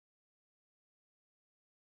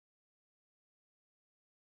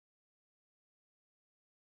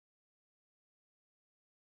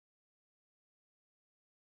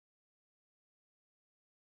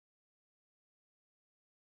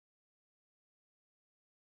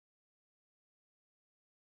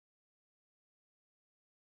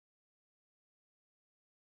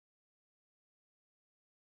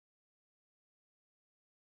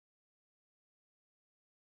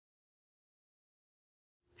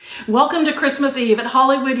Welcome to Christmas Eve at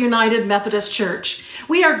Hollywood United Methodist Church.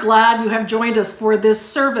 We are glad you have joined us for this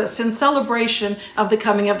service in celebration of the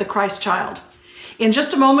coming of the Christ child. In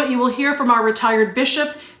just a moment, you will hear from our retired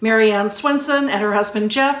bishop, Mary Ann Swenson, and her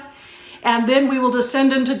husband, Jeff, and then we will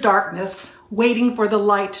descend into darkness, waiting for the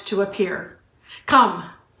light to appear. Come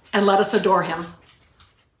and let us adore him.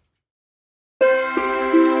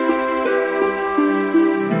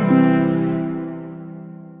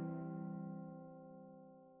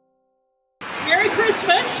 Merry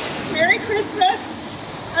Christmas. Merry Christmas.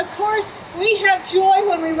 Of course, we have joy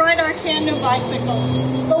when we ride our tandem bicycle,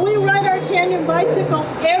 but we ride our tandem bicycle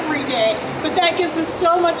every day, but that gives us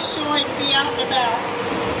so much joy to be out and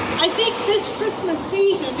about. I think this Christmas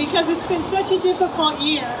season, because it's been such a difficult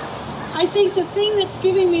year, I think the thing that's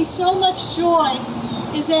giving me so much joy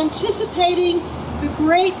is anticipating the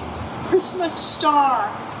great Christmas star,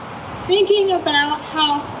 thinking about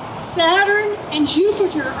how Saturn and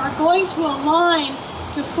Jupiter are going to align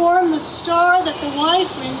to form the star that the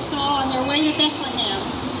wise men saw on their way to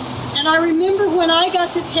Bethlehem. And I remember when I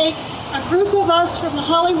got to take a group of us from the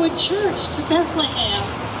Hollywood Church to Bethlehem,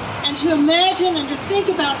 and to imagine and to think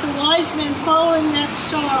about the wise men following that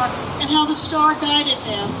star and how the star guided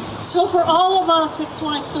them. So for all of us, it's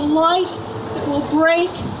like the light that will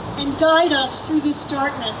break and guide us through this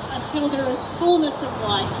darkness until there is fullness of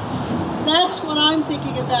light. That's what I'm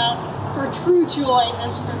thinking about for true joy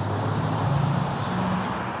this Christmas.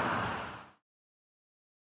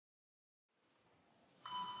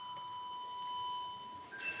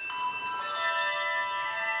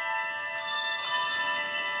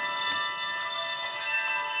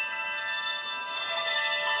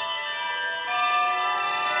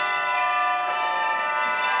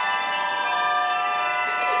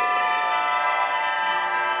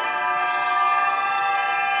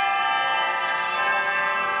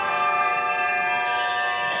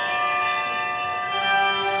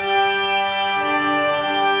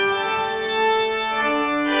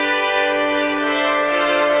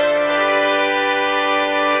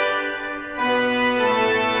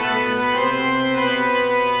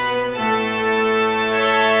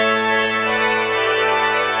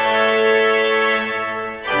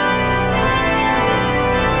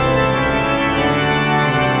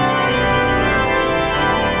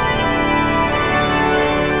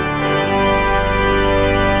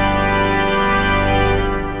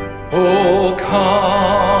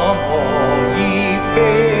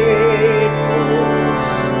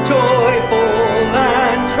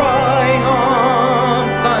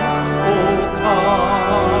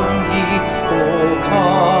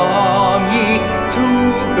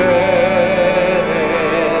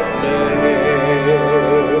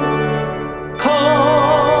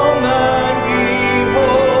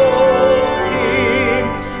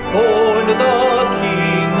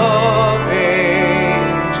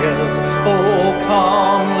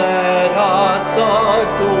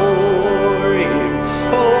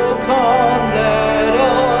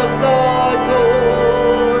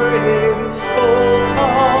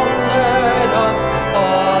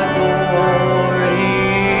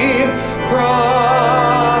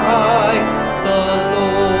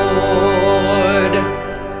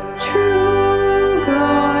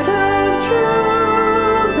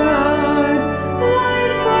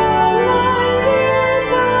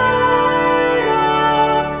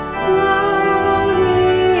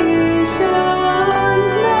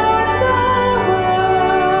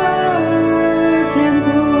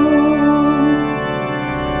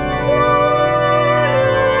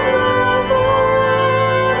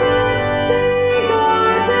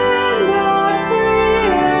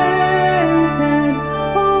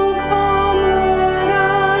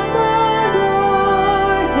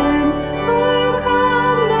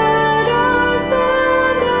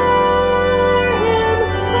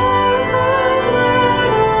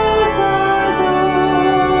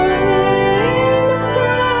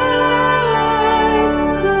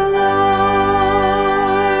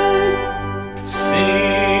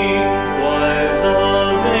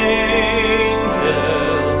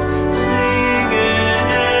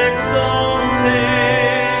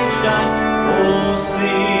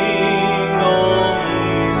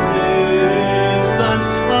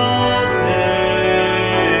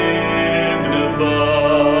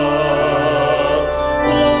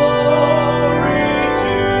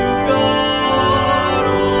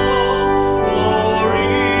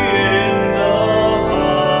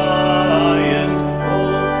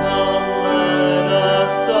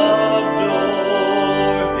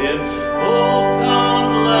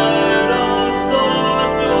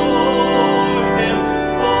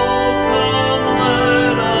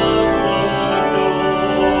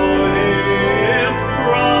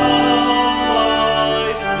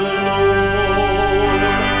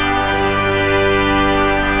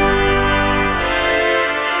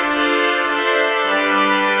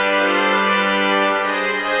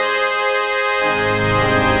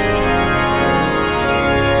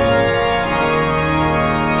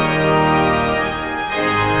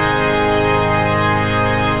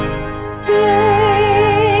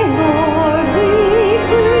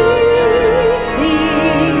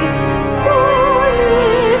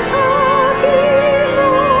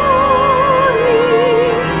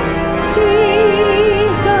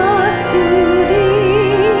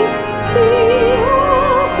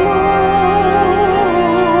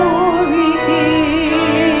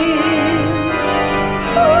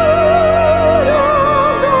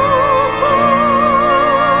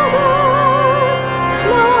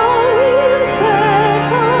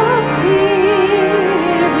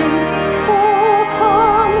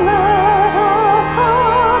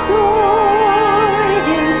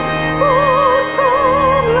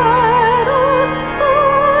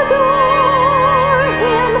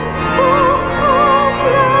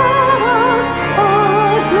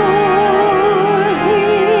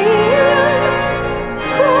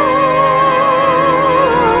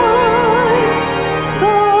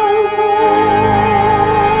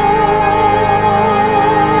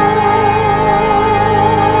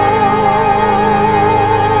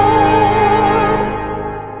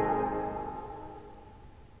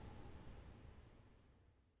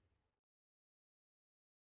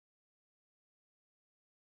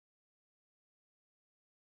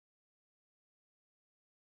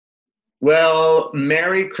 Well,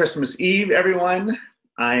 Merry Christmas Eve, everyone.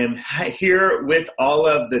 I am here with all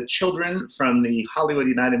of the children from the Hollywood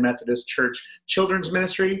United Methodist Church Children's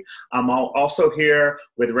Ministry. I'm also here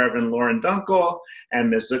with Reverend Lauren Dunkel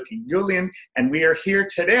and Ms. Zuki Gulian, and we are here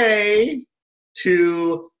today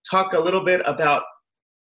to talk a little bit about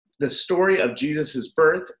the story of Jesus'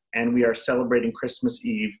 birth, and we are celebrating Christmas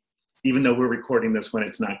Eve, even though we're recording this when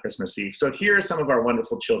it's not Christmas Eve. So here are some of our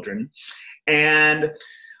wonderful children, and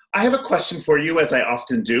I have a question for you, as I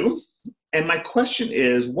often do. And my question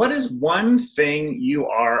is, what is one thing you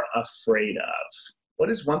are afraid of? What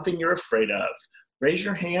is one thing you're afraid of? Raise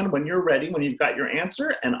your hand when you're ready, when you've got your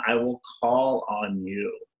answer, and I will call on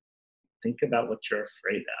you. Think about what you're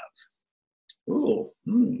afraid of.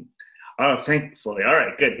 Ooh, Oh, thankfully. All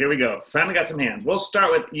right, good. Here we go. Finally got some hands. We'll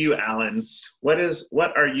start with you, Alan. What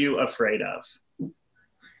are you afraid of?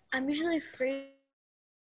 I'm usually afraid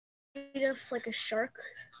of like a shark.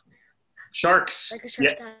 Sharks. Like a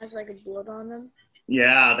shark that has like a blood on them.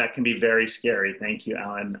 Yeah, that can be very scary. Thank you,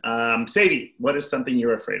 Alan. Sadie, what is something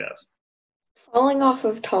you're afraid of? Falling off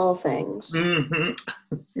of tall things. Mm-hmm.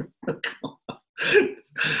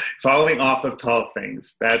 Falling off of tall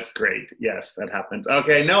things. That's great. Yes, that happens.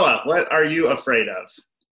 Okay, Noah, what are you afraid of?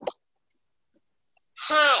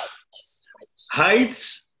 Heights.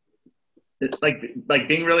 Heights? It's like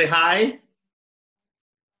being really high?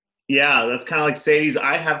 Yeah, that's kind of like Sadie's.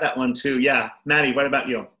 I have that one too. Yeah. Maddie, what about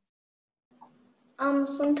you?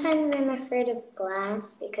 Sometimes I'm afraid of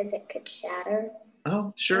glass because it could shatter.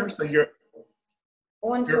 Oh, sure.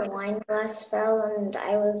 Once a wine glass fell and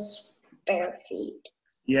I was bare feet.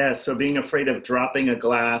 Yeah, so being afraid of dropping a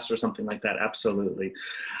glass or something like that. Absolutely.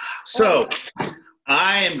 So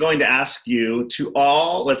I am going to ask you to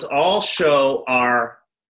let's all show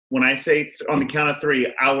when I say on the count of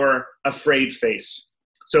three, our afraid face.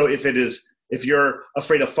 So if you're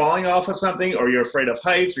afraid of falling off of something, or you're afraid of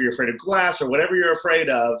heights, or you're afraid of glass, or whatever you're afraid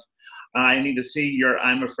of, I need to see your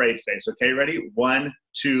I'm afraid face. Okay, ready? 1,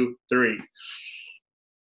 2, 3.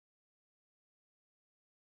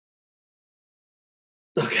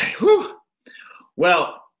 Okay, whew.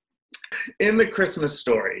 Well, in the Christmas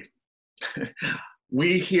story,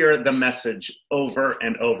 we hear the message over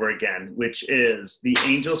and over again, which is the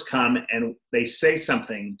angels come and they say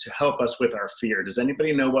something to help us with our fear. Does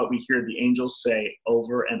anybody know what we hear the angels say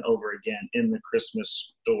over and over again in the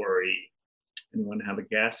Christmas story? Anyone have a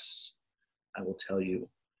guess? I will tell you.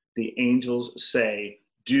 The angels say,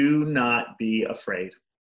 "Do not be afraid."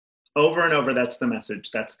 Over and over, that's the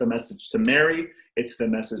message. That's the message to Mary. It's the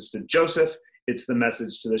message to Joseph. It's the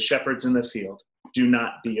message to the shepherds in the field. Do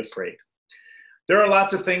not be afraid. There are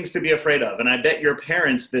lots of things to be afraid of, and I bet your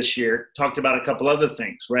parents this year talked about a couple other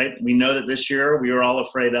things, right? We know that this year we were all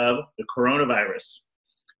afraid of the coronavirus.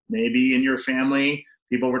 Maybe in your family,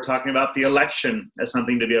 people were talking about the election as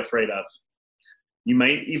something to be afraid of. You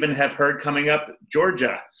might even have heard coming up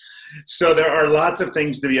Georgia. So there are lots of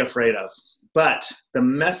things to be afraid of. But the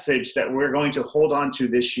message that we're going to hold on to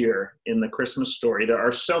this year in the Christmas story, there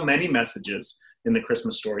are so many messages in the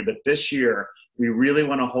Christmas story, but this year we really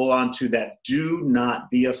want to hold on to that. Do not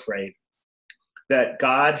be afraid. That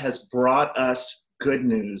God has brought us good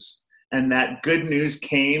news, and that good news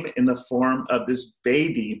came in the form of this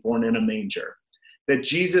baby born in a manger. That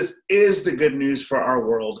Jesus is the good news for our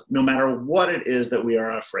world, no matter what it is that we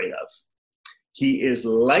are afraid of. He is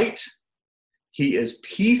light, he is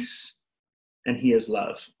peace, and he is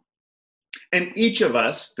love. And each of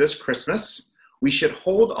us this Christmas, we should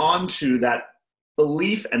hold on to that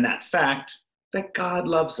belief and that fact that God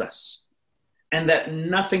loves us and that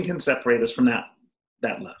nothing can separate us from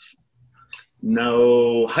that love.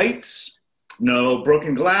 No heights, no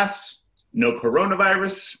broken glass, no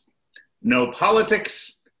coronavirus, no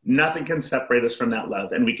politics, nothing can separate us from that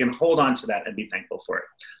love. And we can hold on to that and be thankful for it.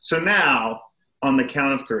 So now, on the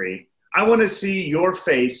count of three, I want to see your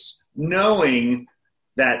face knowing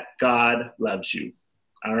that God loves you.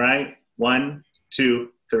 All right? 1, 2,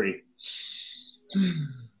 3.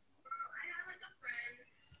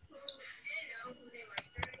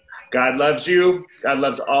 God loves you. God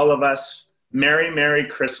loves all of us. Merry, Merry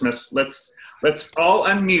Christmas. Let's all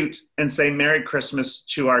unmute and say Merry Christmas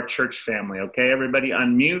to our church family, okay? Everybody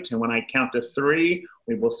unmute, and when I count to 3,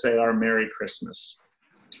 we will say our Merry Christmas.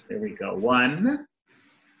 Here we go. 1,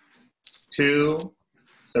 2,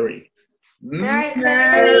 3. Merry Christmas.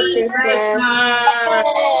 Merry Christmas.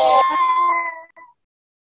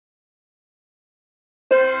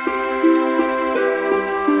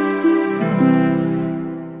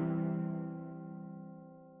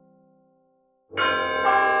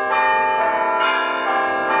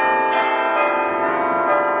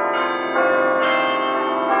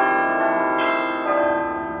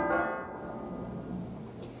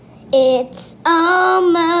 It's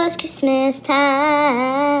almost Christmas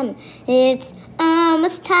time. It's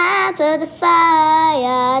almost time for the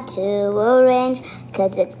fire to arrange,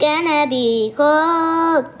 'cause it's gonna be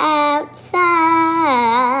cold outside.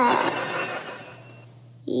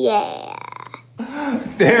 Yeah.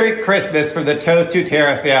 Merry Christmas from the Toast to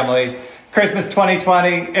Terra family. Christmas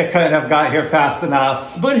 2020, it couldn't have got here fast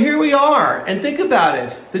enough. But here we are, and think about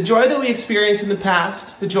it. The joy that we experienced in the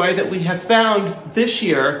past, the joy that we have found this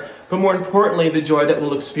year, but more importantly, the joy that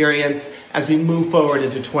we'll experience as we move forward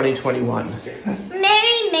into 2021.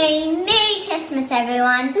 Merry Christmas,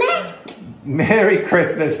 everyone. Merry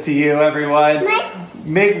Christmas to you, everyone.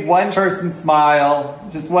 Make one person smile,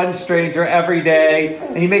 just one stranger every day,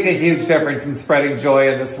 and you make a huge difference in spreading joy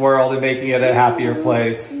in this world and making it a happier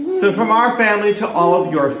place. So from our family to all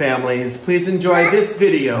of your families, please enjoy this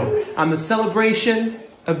video on the celebration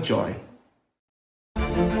of joy.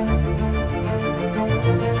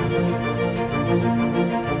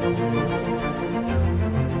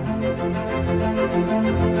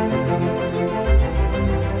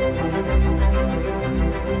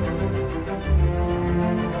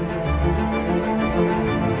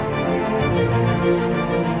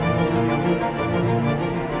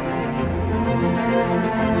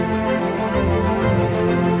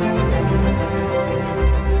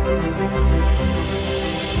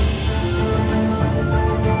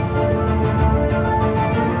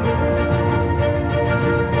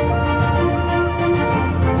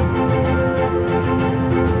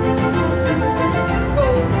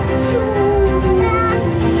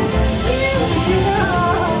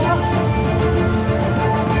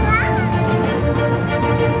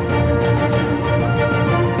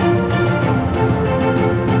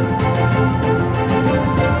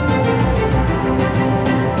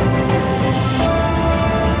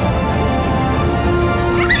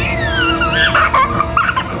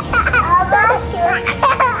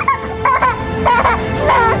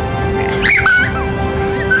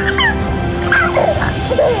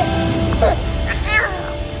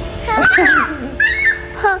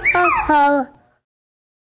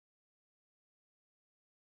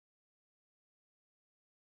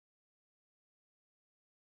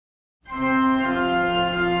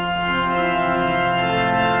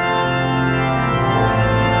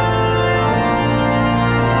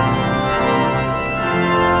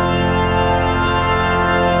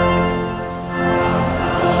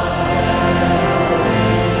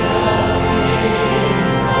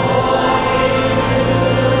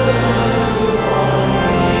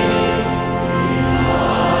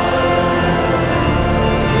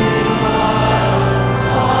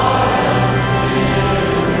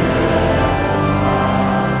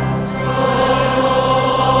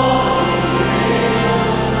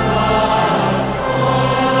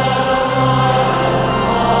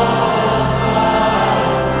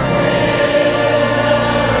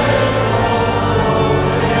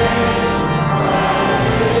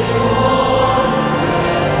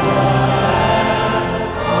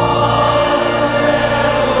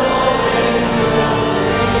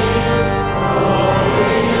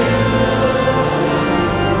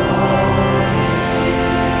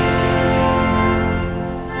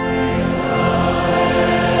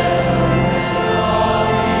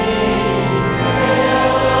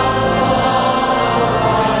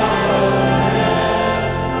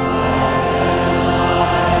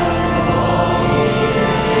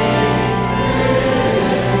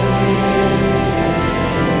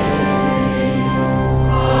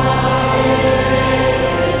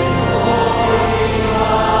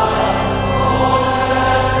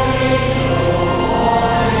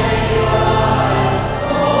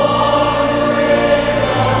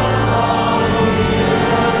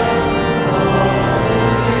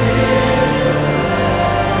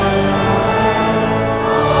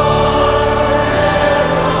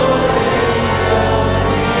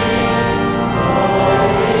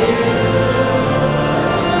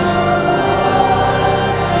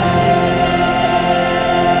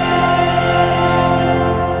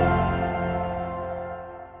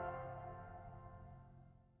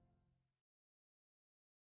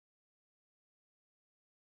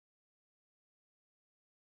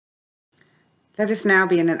 Let us now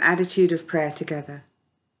be in an attitude of prayer together.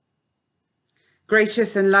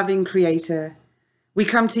 Gracious and loving Creator, we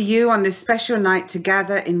come to you on this special night to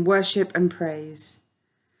gather in worship and praise.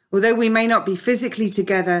 Although we may not be physically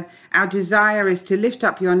together, our desire is to lift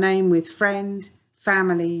up your name with friend,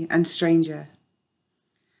 family, and stranger.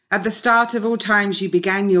 At the start of all times, you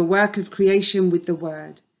began your work of creation with the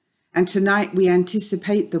Word, and tonight we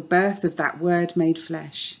anticipate the birth of that Word made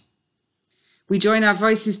flesh. We join our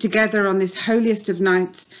voices together on this holiest of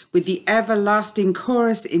nights with the everlasting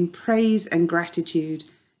chorus in praise and gratitude.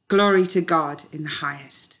 Glory to God in the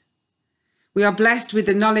highest. We are blessed with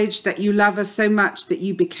the knowledge that you love us so much that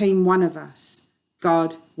you became one of us,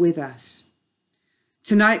 God with us.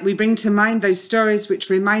 Tonight we bring to mind those stories which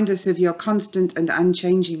remind us of your constant and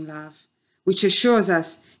unchanging love, which assures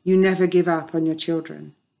us you never give up on your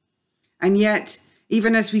children. And yet,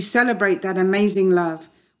 even as we celebrate that amazing love,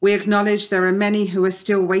 we acknowledge there are many who are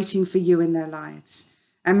still waiting for you in their lives,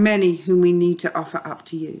 and many whom we need to offer up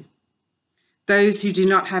to you. Those who do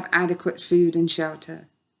not have adequate food and shelter.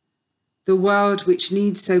 The world which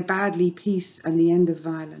needs so badly peace and the end of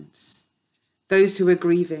violence. Those who are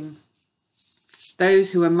grieving.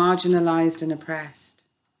 Those who are marginalized and oppressed.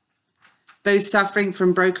 Those suffering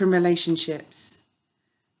from broken relationships.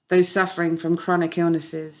 Those suffering from chronic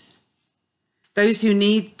illnesses. Those who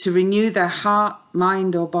need to renew their heart,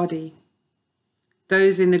 mind, or body.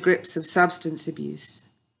 Those in the grips of substance abuse.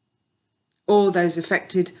 All those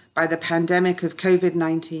affected by the pandemic of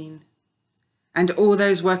COVID-19. And all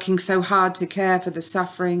those working so hard to care for the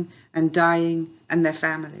suffering and dying and their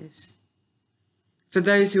families. For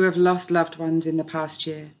those who have lost loved ones in the past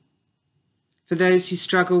year. For those who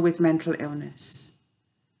struggle with mental illness.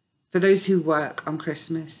 For those who work on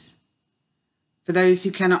Christmas. For those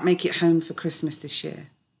who cannot make it home for Christmas this year.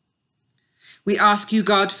 We ask you,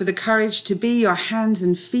 God, for the courage to be your hands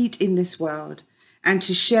and feet in this world and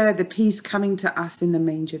to share the peace coming to us in the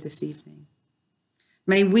manger this evening.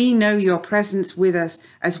 May we know your presence with us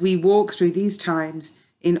as we walk through these times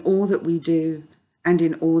in all that we do and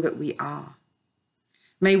in all that we are.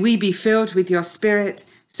 May we be filled with your Spirit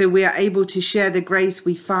so we are able to share the grace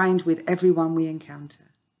we find with everyone we encounter.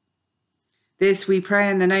 This we pray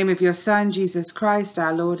in the name of your Son, Jesus Christ,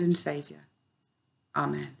 our Lord and Saviour.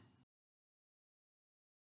 Amen.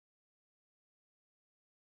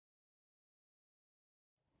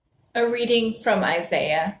 A reading from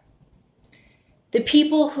Isaiah. The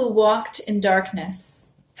people who walked in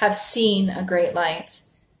darkness have seen a great light.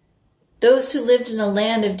 Those who lived in a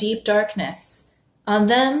land of deep darkness, on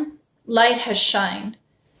them light has shined.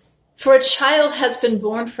 For a child has been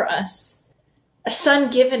born for us, a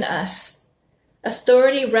son given us.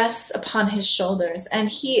 Authority rests upon his shoulders, and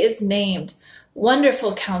he is named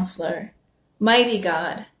Wonderful Counselor, Mighty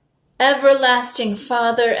God, Everlasting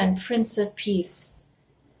Father, and Prince of Peace.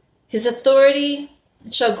 His authority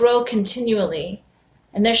shall grow continually,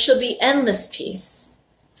 and there shall be endless peace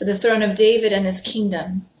for the throne of David and his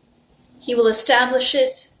kingdom. He will establish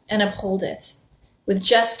it and uphold it with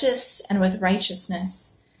justice and with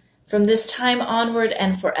righteousness from this time onward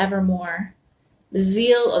and forevermore. The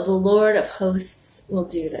zeal of the Lord of hosts will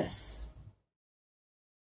do this.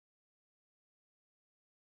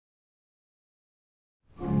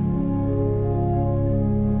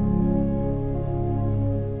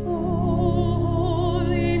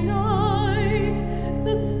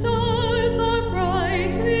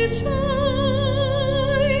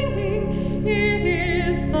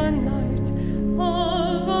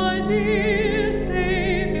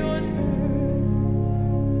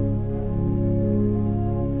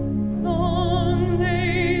 Long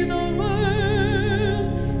lay the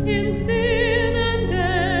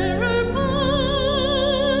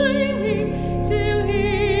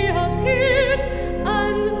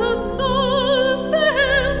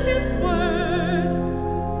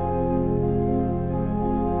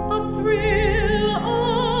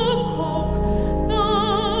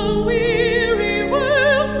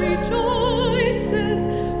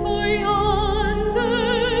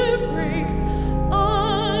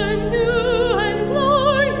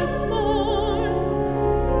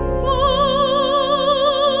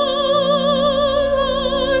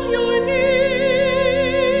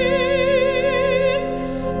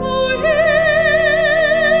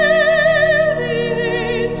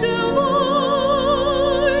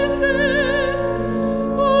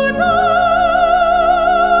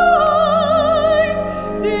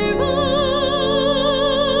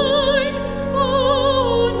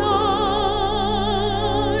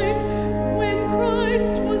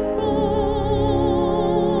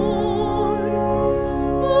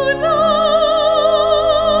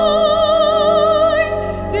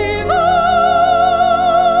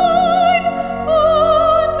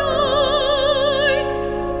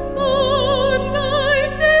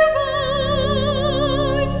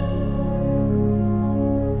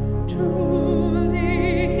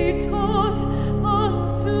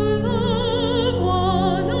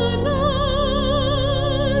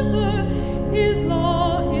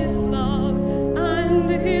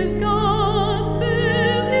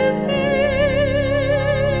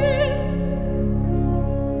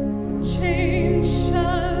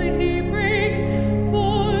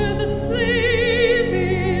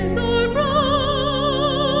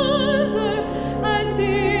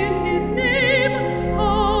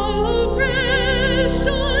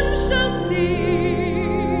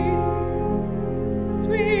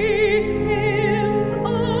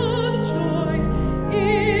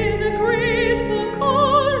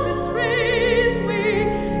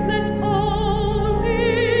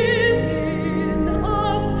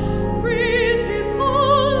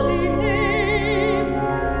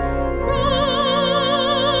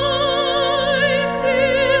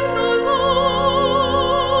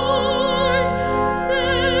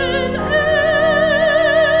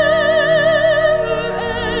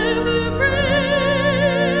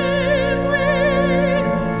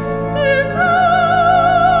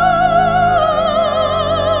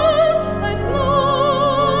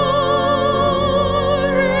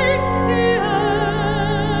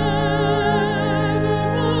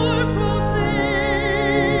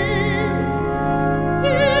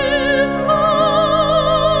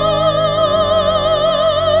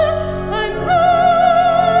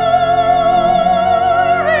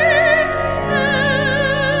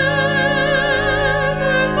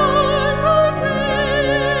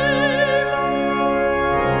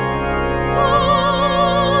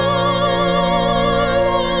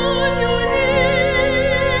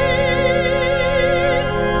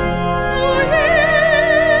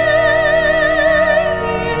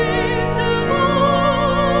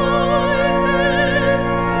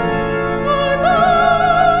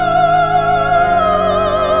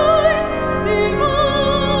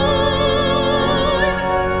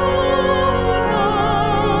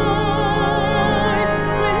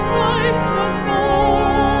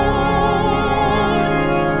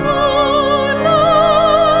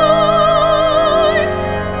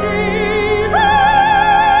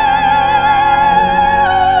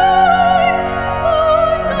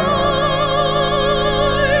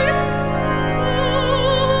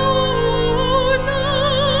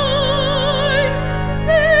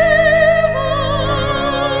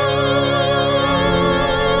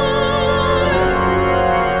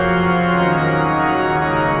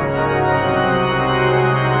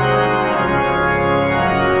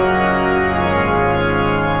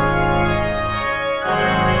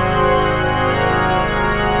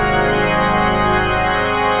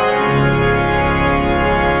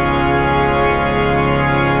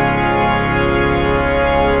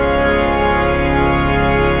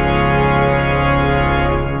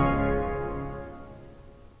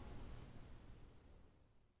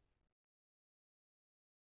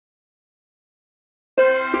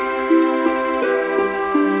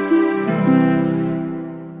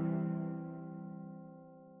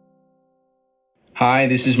Hi,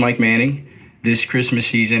 this is Mike Manning. This Christmas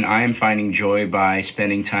season, I am finding joy by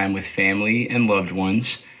spending time with family and loved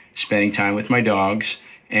ones, spending time with my dogs,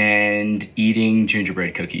 and eating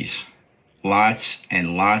gingerbread cookies. Lots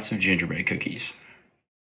and lots of gingerbread cookies.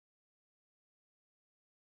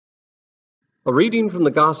 A reading from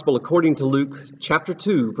the Gospel according to Luke, chapter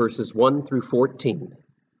 2, verses 1 through 14.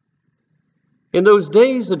 In those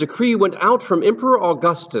days, a decree went out from Emperor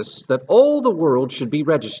Augustus that all the world should be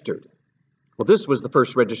registered. Well, this was the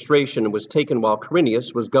first registration and was taken while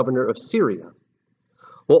Quirinius was governor of Syria.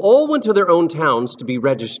 Well, all went to their own towns to be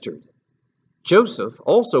registered. Joseph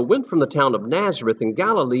also went from the town of Nazareth in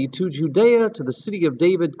Galilee to Judea to the city of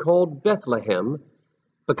David called Bethlehem,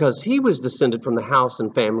 because he was descended from the house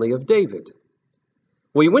and family of David.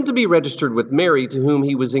 Well, he went to be registered with Mary, to whom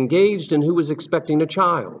he was engaged and who was expecting a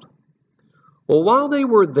child. Well, while they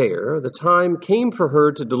were there, the time came for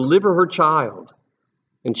her to deliver her child.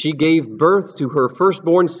 And she gave birth to her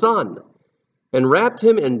firstborn son, and wrapped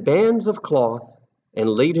him in bands of cloth, and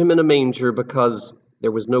laid him in a manger, because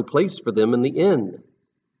there was no place for them in the inn.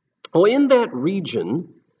 Oh, in that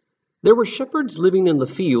region, there were shepherds living in the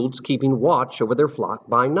fields, keeping watch over their flock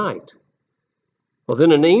by night. Well,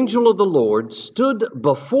 then an angel of the Lord stood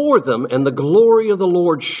before them, and the glory of the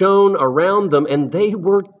Lord shone around them, and they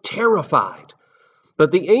were terrified.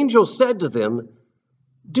 But the angel said to them,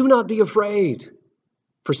 "Do not be afraid.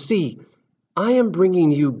 For see, I am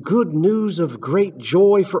bringing you good news of great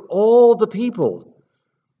joy for all the people.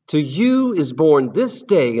 To you is born this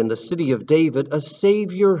day in the city of David a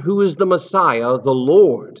Savior who is the Messiah, the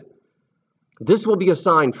Lord. This will be a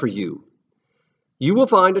sign for you. You will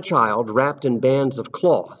find a child wrapped in bands of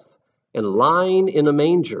cloth and lying in a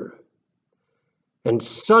manger." And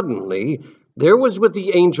suddenly there was with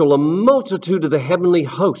the angel a multitude of the heavenly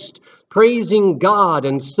host, praising God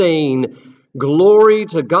and saying, "Glory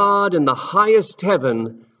to God in the highest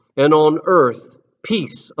heaven, and on earth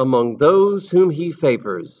peace among those whom he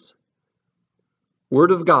favors."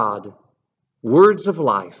 Word of God, words of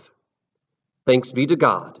life. Thanks be to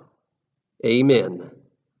God. Amen.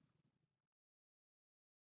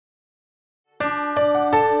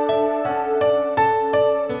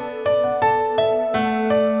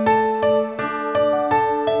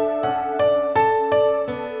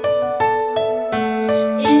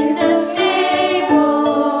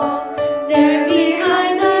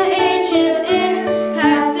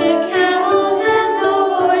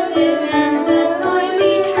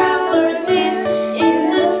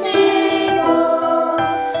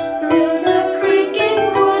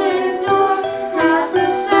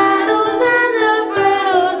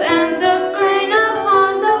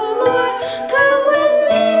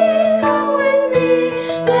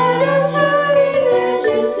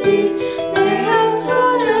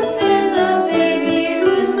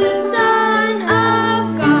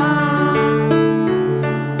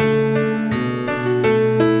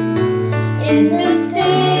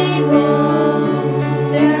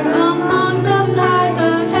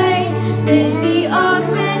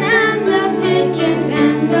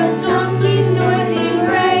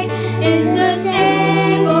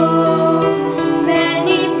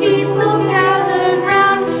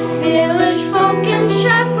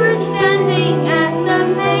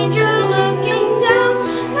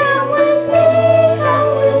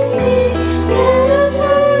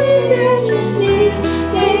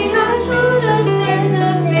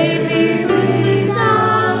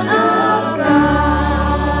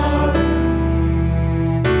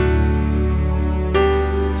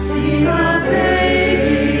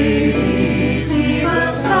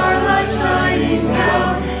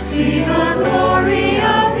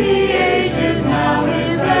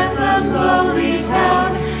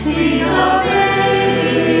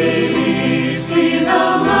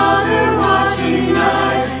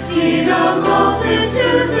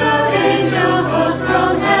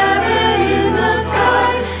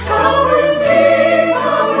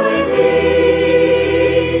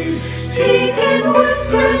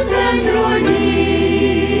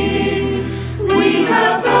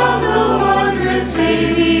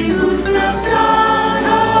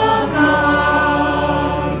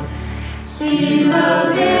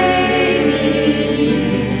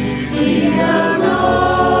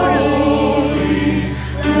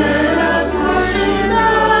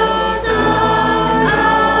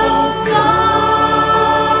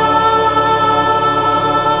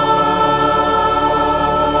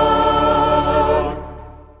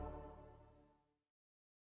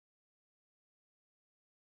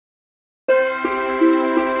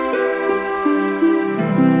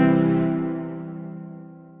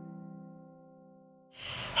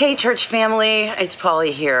 Hey, church family, it's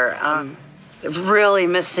Polly here. really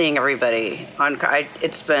miss seeing everybody.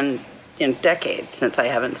 It's been decades since I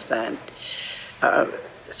haven't spent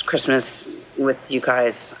Christmas with you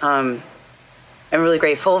guys. I'm really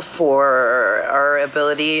grateful for our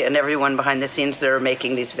ability and everyone behind the scenes that are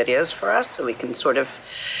making these videos for us so we can sort of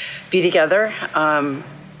be together.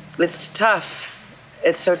 It's tough.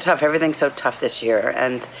 It's so tough. Everything's so tough this year.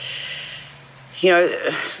 And, you know,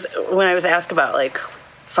 when I was asked about, like,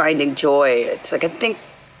 finding joy, it's like, I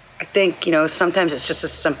think, you know, sometimes it's just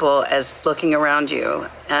as simple as looking around you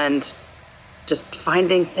and just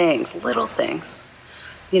finding things, little things,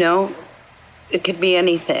 you know? It could be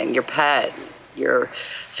anything, your pet, your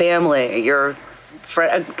family, your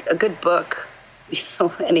friend, a good book, you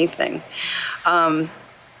know, anything. And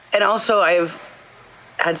also I've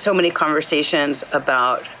had so many conversations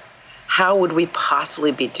about how would we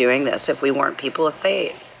possibly be doing this if we weren't people of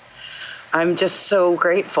faith? I'm just so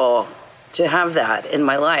grateful to have that in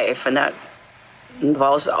my life, and that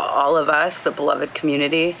involves all of us, the beloved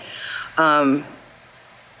community, to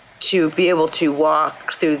be able to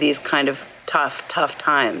walk through these kind of tough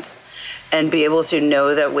times and be able to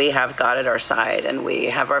know that we have God at our side and we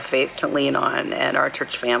have our faith to lean on and our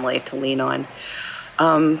church family to lean on.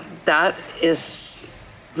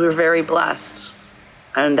 We're very blessed,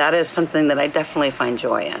 and that is something that I definitely find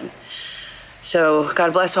joy in. So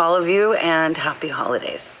God bless all of you, and happy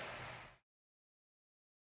holidays.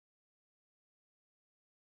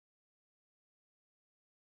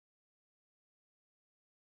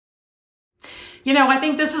 You know, I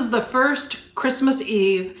think this is the first Christmas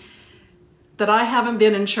Eve that I haven't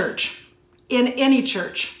been in church, in any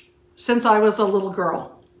church, since I was a little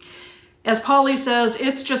girl. As Polly says,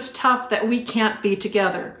 it's just tough that we can't be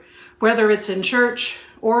together, whether it's in church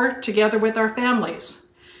or together with our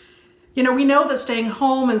families. You know, we know that staying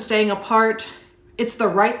home and staying apart, it's the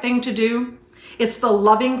right thing to do. It's the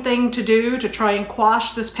loving thing to do to try and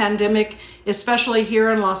quash this pandemic, especially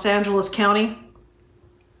here in Los Angeles County.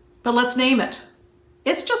 But let's name it.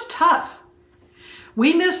 It's just tough.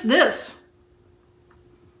 We miss this.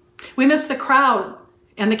 We miss the crowd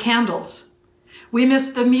and the candles. We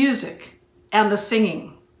miss the music and the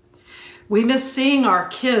singing. We miss seeing our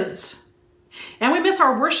kids. And we miss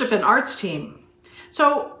our worship and arts team.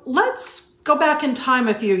 So let's go back in time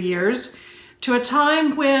a few years to a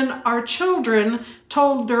time when our children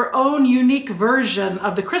told their own unique version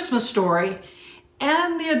of the Christmas story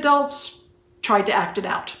and the adults tried to act it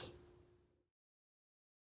out.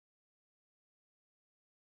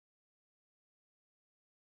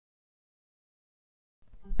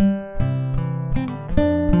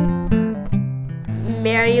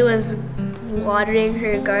 Mary was watering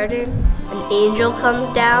her garden. An angel comes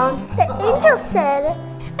down. The angel said,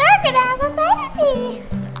 "We're gonna have a baby."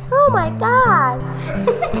 Oh my God.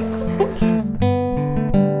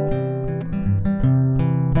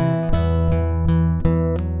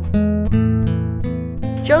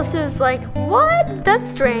 Joseph's like, "What? That's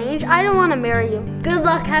strange. I don't want to marry you. Good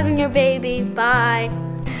luck having your baby. Bye."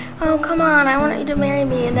 "Oh, come on, I want you to marry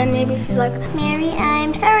me." And then maybe she's like, "Mary,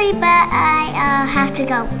 I'm sorry, but I have to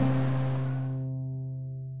go."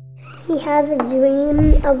 He has a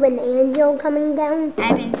dream of an angel coming down.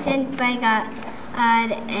 I've been sent by God,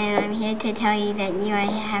 and I'm here to tell you that you are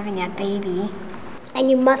having a baby.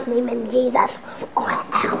 And you must name him Jesus or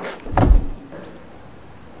else.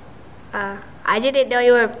 I didn't know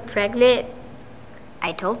you were pregnant.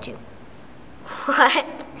 I told you. What?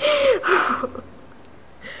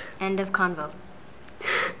 End of convo.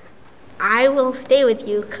 I will stay with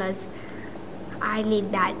you because I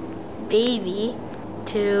need that baby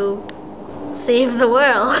to save the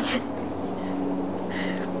world.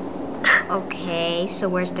 Okay, so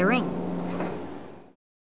where's the ring?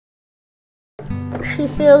 She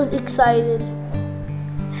feels excited,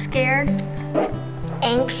 Scared,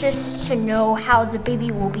 anxious to know how the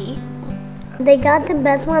baby will be. They got to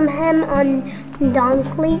Bethlehem on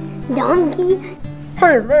donkey.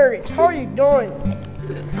 Hey Mary, how are you doing?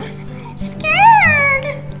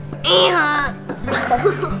 Scared.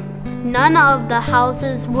 none of the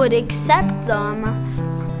houses would accept them.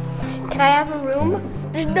 Can I have a room?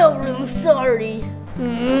 There's no room, sorry.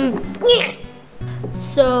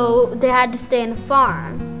 So they had to stay in a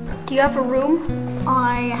farm. Do you have a room?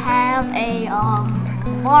 I have a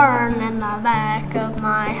barn in the back of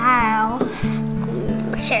my house.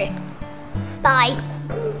 Sure. Bye.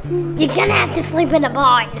 You're gonna have to sleep in a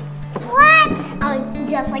barn. What?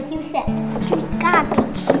 Just like you said. You gotta be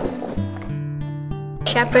kidding.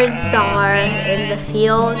 Shepherds are in the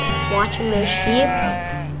field watching their sheep,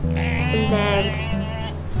 and then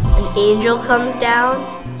an angel comes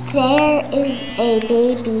down. There is a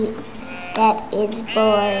baby that is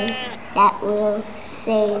born. that will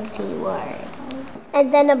save the world.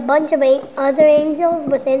 And then a bunch of other angels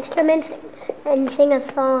with instruments and sing a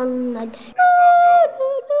song like,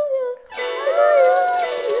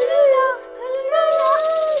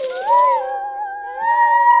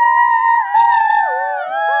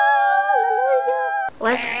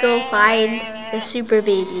 let's go find the super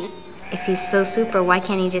baby. If he's so super, why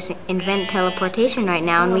can't he just invent teleportation right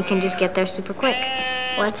now and we can just get there super quick?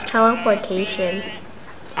 What's teleportation?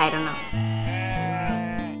 I don't know.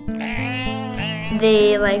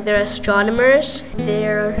 They're astronomers.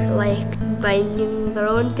 They're minding their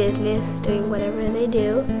own business, doing whatever they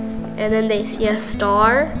do. And then they see a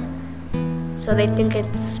star, so they think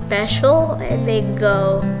it's special, and they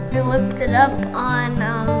go. They looked it up on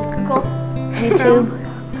Google. YouTube.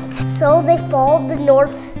 So they followed the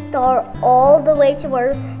North Star all the way to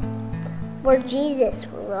where Jesus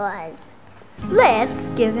was. Let's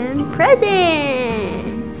give him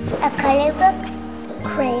presents. A color book,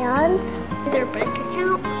 crayons, their bank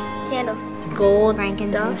account, candles, gold,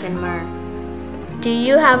 frankincense, and myrrh. Do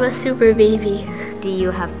you have a super baby? Do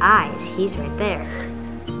you have eyes? He's right there.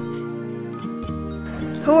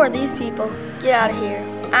 Who are these people? Get out of here.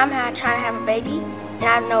 I'm trying to have a baby, and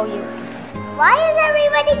I know you. Why is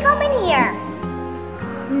everybody coming here?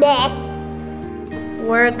 Meh.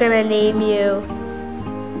 We're gonna name you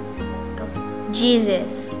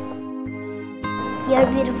Jesus. You're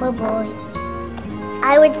a beautiful boy.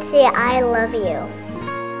 I would say I love you.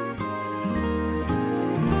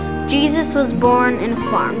 Jesus was born in a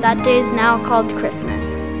farm. That day is now called Christmas.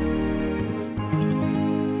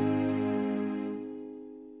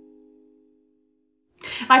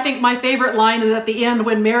 I think my favorite line is at the end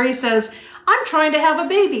when Mary says, "I'm trying to have a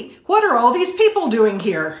baby. What are all these people doing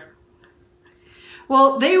here?"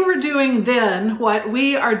 Well, they were doing then what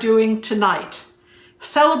we are doing tonight,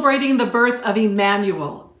 celebrating the birth of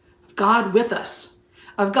Emmanuel, God with us,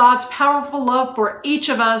 of God's powerful love for each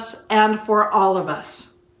of us and for all of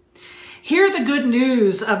us. Hear the good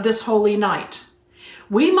news of this holy night.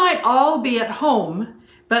 We might all be at home,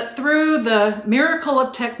 but through the miracle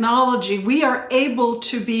of technology, we are able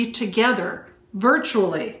to be together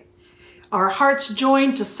virtually, our hearts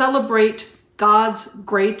joined to celebrate God's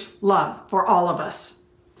great love for all of us.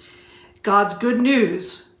 God's good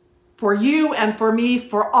news for you and for me,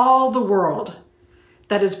 for all the world,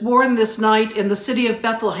 that is born this night in the city of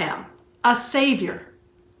Bethlehem, a Savior,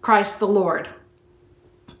 Christ the Lord.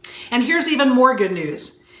 And here's even more good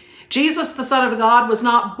news. Jesus, the Son of God, was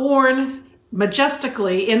not born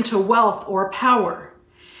majestically into wealth or power.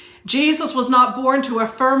 Jesus was not born to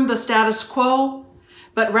affirm the status quo,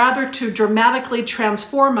 but rather to dramatically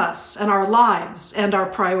transform us and our lives and our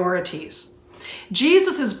priorities.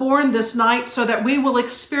 Jesus is born this night so that we will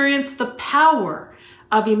experience the power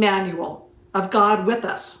of Emmanuel, of God with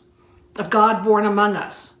us, of God born among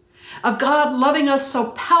us, of God loving us so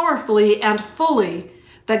powerfully and fully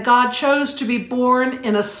that God chose to be born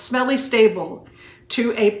in a smelly stable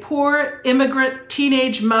to a poor immigrant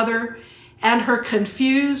teenage mother and her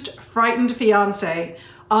confused, frightened fiancé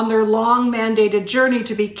on their long mandated journey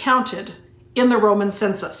to be counted in the Roman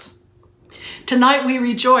census. Tonight we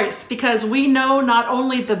rejoice because we know not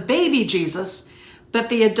only the baby Jesus, but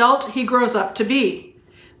the adult he grows up to be,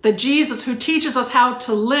 the Jesus who teaches us how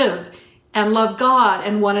to live and love God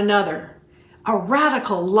and one another, a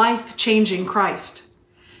radical, life-changing Christ.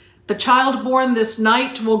 The child born this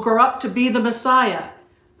night will grow up to be the Messiah,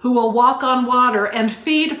 who will walk on water and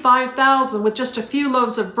feed 5,000 with just a few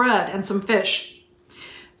loaves of bread and some fish,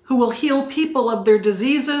 who will heal people of their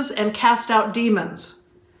diseases and cast out demons,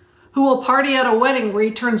 who will party at a wedding where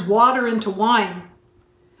he turns water into wine,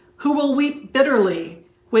 who will weep bitterly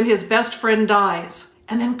when his best friend dies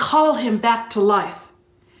and then call him back to life,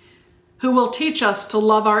 who will teach us to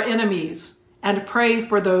love our enemies and pray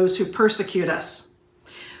for those who persecute us,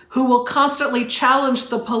 who will constantly challenge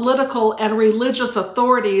the political and religious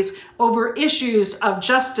authorities over issues of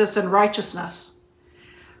justice and righteousness,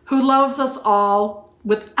 who loves us all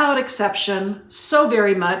without exception so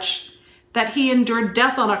very much that he endured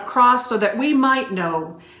death on a cross so that we might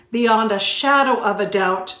know beyond a shadow of a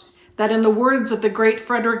doubt that, in the words of the great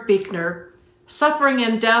Frederick Buechner, suffering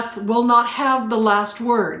and death will not have the last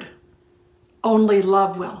word. Only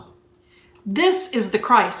love will. This is the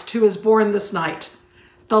Christ who is born this night,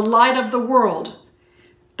 the light of the world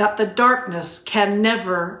that the darkness can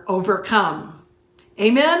never overcome.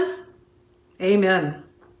 Amen? Amen.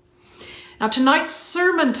 Now tonight's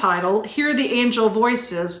sermon title, Hear the Angel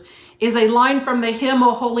Voices, is a line from the hymn,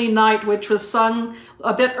 O Holy Night, which was sung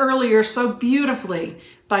a bit earlier so beautifully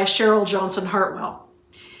by Cheryl Johnson Hartwell.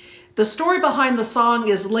 The story behind the song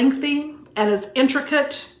is lengthy and is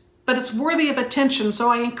intricate, but but it's worthy of attention, so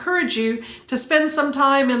I encourage you to spend some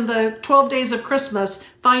time in the 12 days of Christmas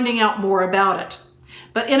finding out more about it.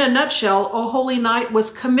 But in a nutshell, O Holy Night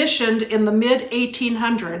was commissioned in the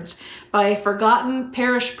mid-1800s by a forgotten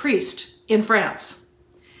parish priest in France.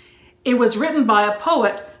 It was written by a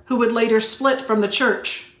poet who would later split from the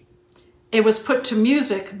church. It was put to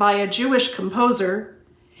music by a Jewish composer,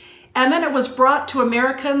 and then it was brought to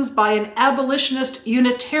Americans by an abolitionist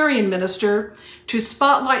Unitarian minister to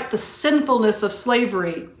spotlight the sinfulness of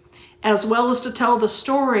slavery, as well as to tell the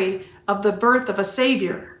story of the birth of a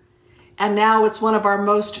Savior. And now it's one of our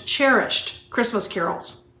most cherished Christmas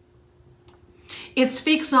carols. It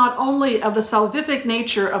speaks not only of the salvific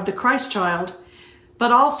nature of the Christ child,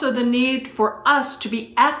 but also the need for us to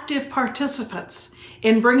be active participants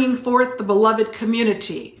in bringing forth the beloved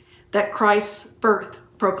community that Christ's birth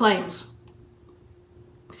proclaims.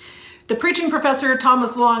 The preaching professor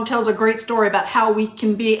Thomas Long tells a great story about how we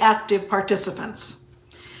can be active participants.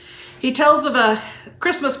 He tells of a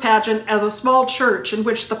Christmas pageant as a small church in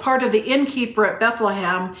which the part of the innkeeper at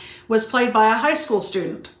Bethlehem was played by a high school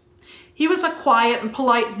student. He was a quiet and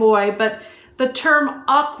polite boy, but the term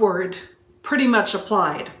awkward pretty much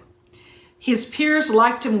applied. His peers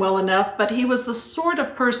liked him well enough, but he was the sort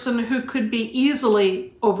of person who could be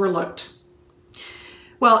easily overlooked.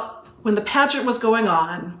 Well, when the pageant was going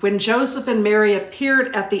on, when Joseph and Mary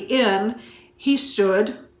appeared at the inn, he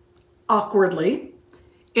stood awkwardly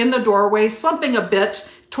in the doorway, slumping a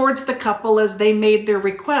bit towards the couple as they made their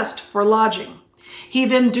request for lodging. He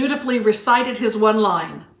then dutifully recited his one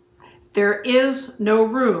line, "There is no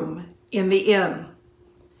room in the inn."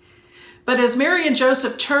 But as Mary and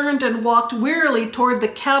Joseph turned and walked wearily toward the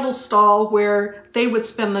cattle stall where they would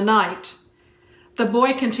spend the night, the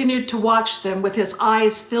boy continued to watch them with his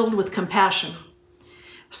eyes filled with compassion.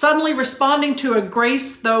 Suddenly responding to a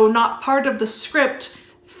grace, though not part of the script,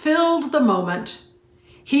 filled the moment,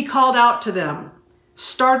 he called out to them,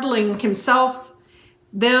 startling himself,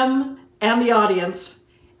 them, and the audience,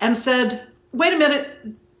 and said, "Wait a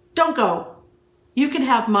minute, don't go. You can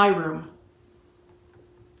have my room."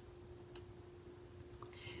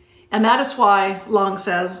 And that is why, Long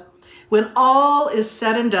says, when all is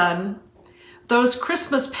said and done, those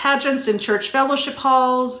Christmas pageants in church fellowship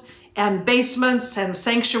halls and basements and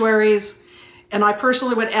sanctuaries, and I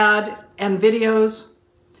personally would add, and videos,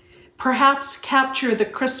 perhaps capture the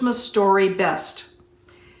Christmas story best.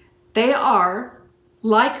 They are,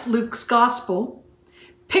 like Luke's gospel,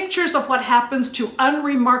 pictures of what happens to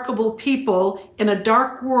unremarkable people in a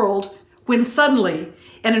dark world when suddenly,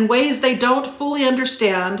 and in ways they don't fully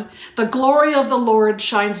understand, the glory of the Lord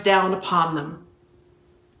shines down upon them.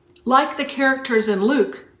 Like the characters in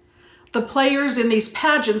Luke, the players in these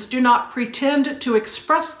pageants do not pretend to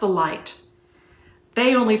express the light.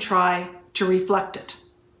 They only try to reflect it.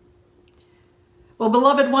 Well,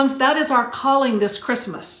 beloved ones, that is our calling this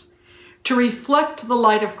Christmas, to reflect the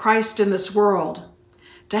light of Christ in this world,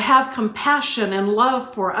 to have compassion and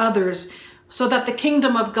love for others so that the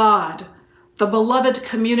kingdom of God, the beloved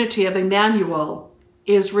community of Emmanuel,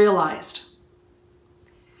 is realized.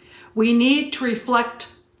 We need to reflect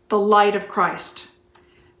the light of Christ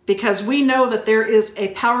because we know that there is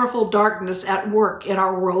a powerful darkness at work in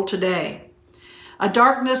our world today, a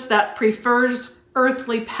darkness that prefers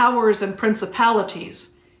earthly powers and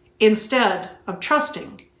principalities instead of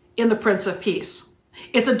trusting in the Prince of Peace.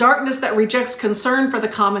 It's a darkness that rejects concern for the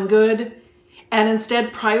common good and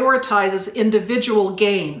instead prioritizes individual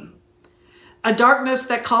gain. A darkness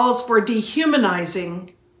that calls for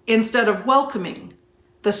dehumanizing instead of welcoming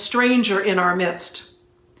the stranger in our midst.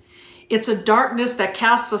 It's a darkness that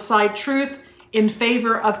casts aside truth in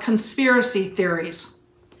favor of conspiracy theories.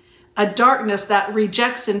 A darkness that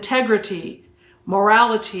rejects integrity,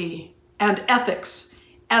 morality, and ethics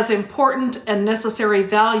as important and necessary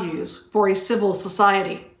values for a civil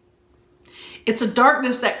society. It's a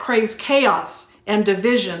darkness that craves chaos and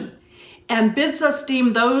division and bids us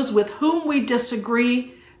deem those with whom we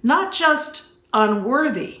disagree not just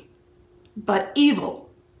unworthy, but evil.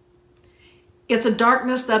 It's a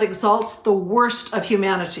darkness that exalts the worst of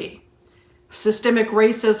humanity, systemic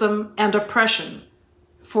racism and oppression,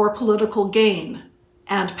 for political gain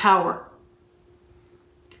and power.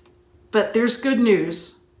 But there's good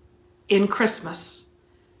news in Christmas,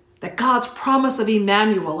 that God's promise of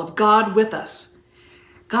Emmanuel, of God with us.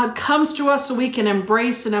 God comes to us so we can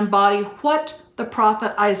embrace and embody what the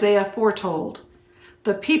prophet Isaiah foretold.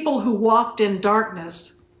 The people who walked in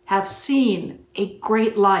darkness have seen a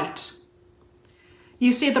great light.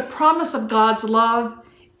 You see, the promise of God's love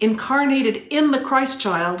incarnated in the Christ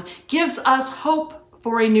child gives us hope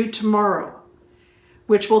for a new tomorrow,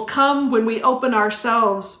 which will come when we open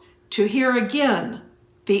ourselves to hear again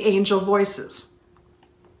the angel voices.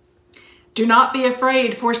 Do not be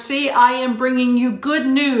afraid, for see, I am bringing you good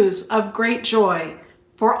news of great joy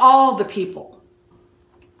for all the people.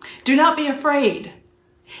 Do not be afraid.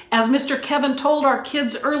 As Mr. Kevin told our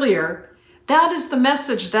kids earlier, that is the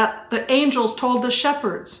message that the angels told the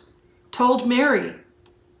shepherds, told Mary,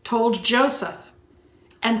 told Joseph,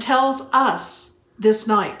 and tells us this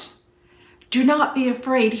night. Do not be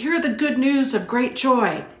afraid. Hear the good news of great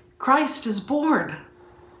joy. Christ is born.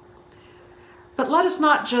 But let us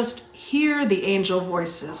not just hear the angel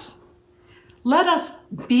voices. Let us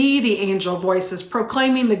be the angel voices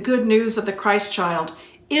proclaiming the good news of the Christ child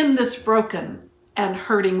in this broken and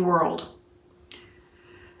hurting world.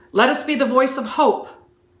 Let us be the voice of hope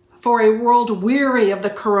for a world weary of the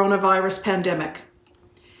coronavirus pandemic.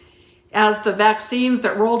 As the vaccines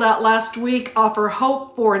that rolled out last week offer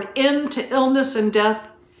hope for an end to illness and death,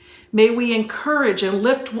 may we encourage and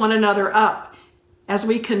lift one another up as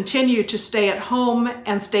we continue to stay at home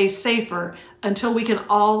and stay safer until we can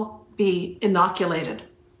all be inoculated.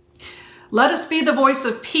 Let us be the voice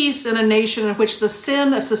of peace in a nation in which the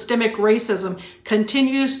sin of systemic racism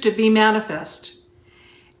continues to be manifest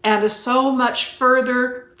and is so much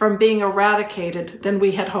further from being eradicated than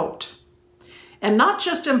we had hoped. And not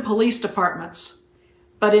just in police departments,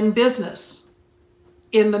 but in business,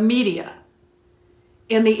 in the media,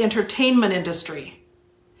 in the entertainment industry,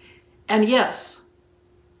 and yes,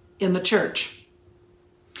 in the church.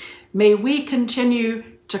 May we continue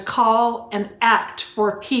to call and act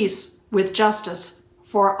for peace with justice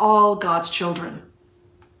for all God's children.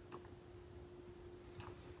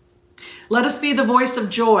 Let us be the voice of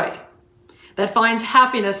joy that finds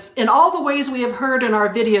happiness in all the ways we have heard in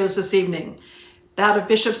our videos this evening, that of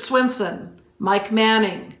Bishop Swinson, Mike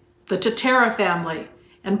Manning, the Tatera family,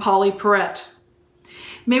 and Polly Perrette.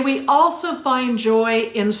 May we also find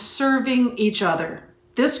joy in serving each other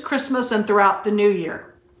this Christmas and throughout the new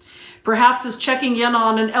year. Perhaps it's checking in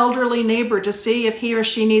on an elderly neighbor to see if he or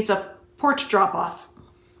she needs a porch drop-off.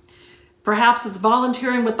 Perhaps it's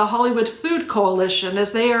volunteering with the Hollywood Food Coalition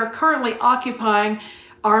as they are currently occupying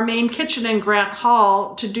our main kitchen in Grant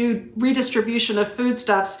Hall to do redistribution of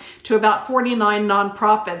foodstuffs to about 49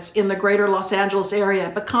 nonprofits in the greater Los Angeles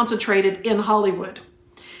area, but concentrated in Hollywood.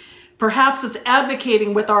 Perhaps it's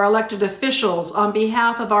advocating with our elected officials on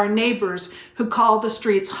behalf of our neighbors who call the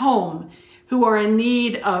streets home, who are in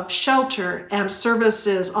need of shelter and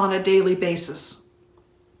services on a daily basis.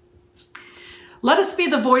 Let us be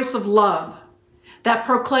the voice of love that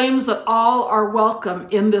proclaims that all are welcome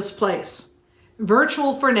in this place.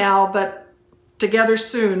 Virtual for now, but together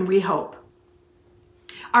soon, we hope.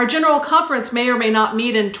 Our General Conference may or may not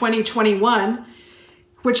meet in 2021,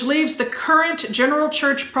 which leaves the current General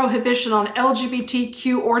Church prohibition on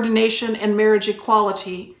LGBTQ ordination and marriage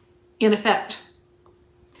equality in effect.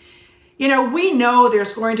 You know, we know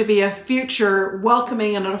there's going to be a future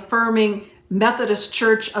welcoming and affirming Methodist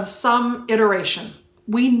Church of some iteration.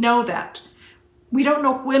 We know that. We don't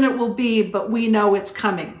know when it will be, but we know it's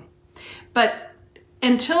coming. But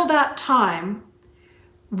until that time,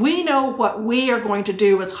 we know what we are going to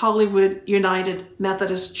do as Hollywood United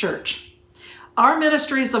Methodist Church. Our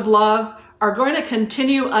ministries of love are going to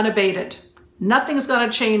continue unabated. Nothing's going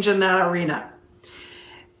to change in that arena.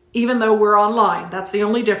 Even though we're online, that's the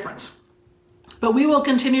only difference. But we will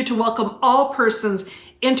continue to welcome all persons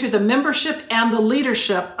into the membership and the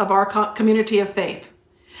leadership of our community of faith.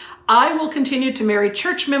 I will continue to marry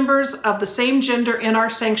church members of the same gender in our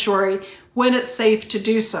sanctuary when it's safe to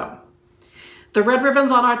do so. The red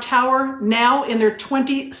ribbons on our tower, now in their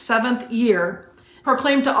 27th year,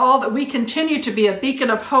 proclaim to all that we continue to be a beacon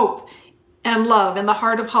of hope and love in the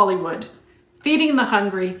heart of Hollywood, feeding the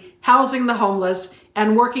hungry, housing the homeless,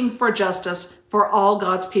 and working for justice for all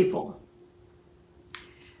God's people.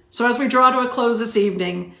 So as we draw to a close this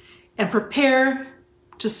evening and prepare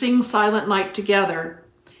to sing Silent Night together,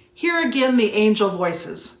 hear again the angel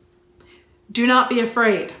voices. Do not be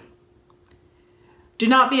afraid. Do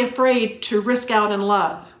not be afraid to risk out in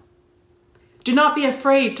love. Do not be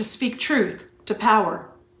afraid to speak truth to power.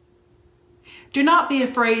 Do not be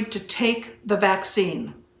afraid to take the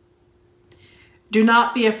vaccine. Do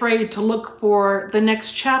not be afraid to look for the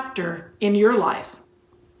next chapter in your life.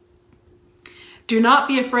 Do not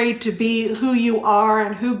be afraid to be who you are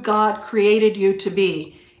and who God created you to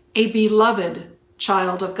be, a beloved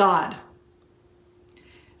child of God.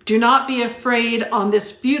 Do not be afraid on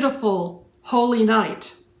this beautiful, holy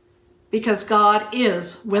night, because God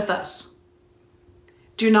is with us.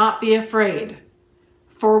 Do not be afraid,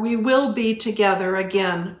 for we will be together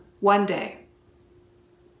again one day.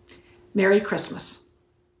 Merry Christmas.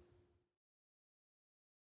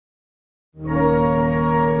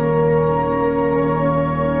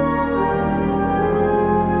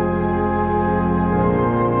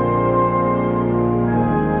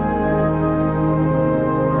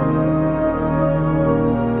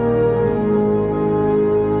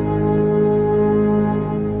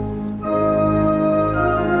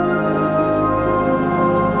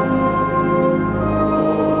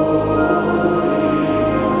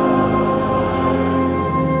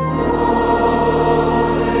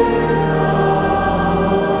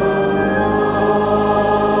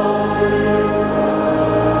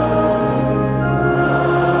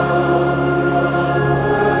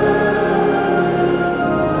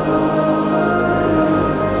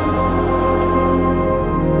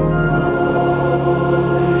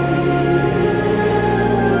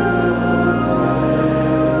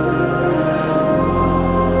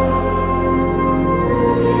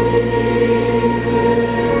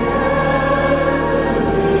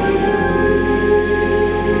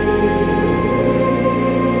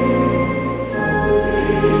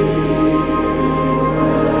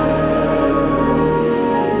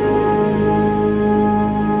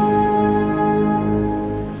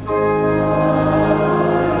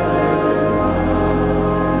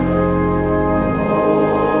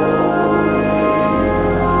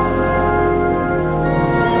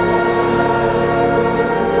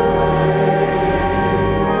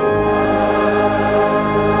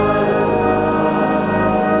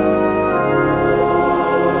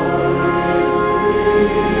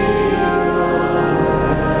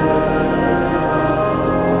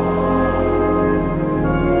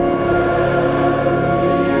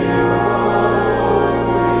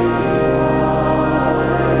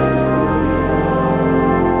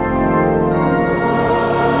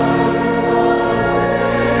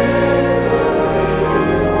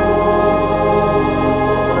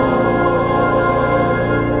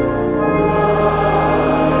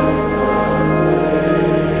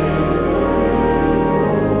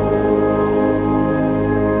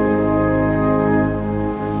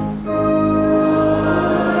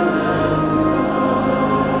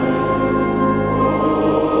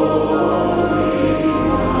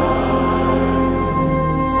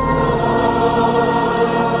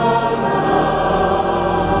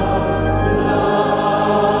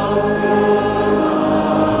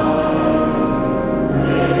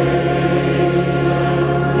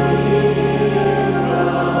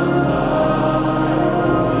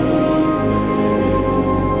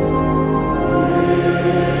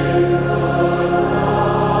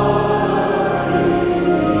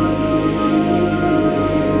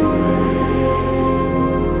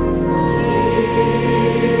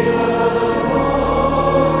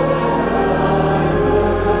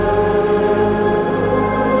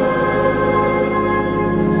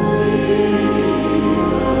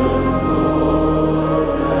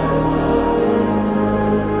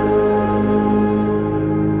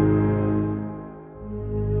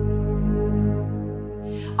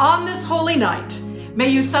 On this holy night, may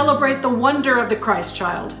you celebrate the wonder of the Christ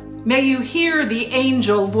child. May you hear the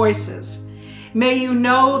angel voices. May you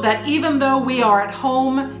know that even though we are at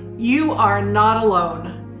home, you are not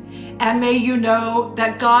alone. And may you know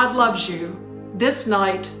that God loves you this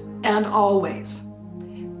night and always.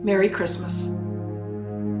 Merry Christmas.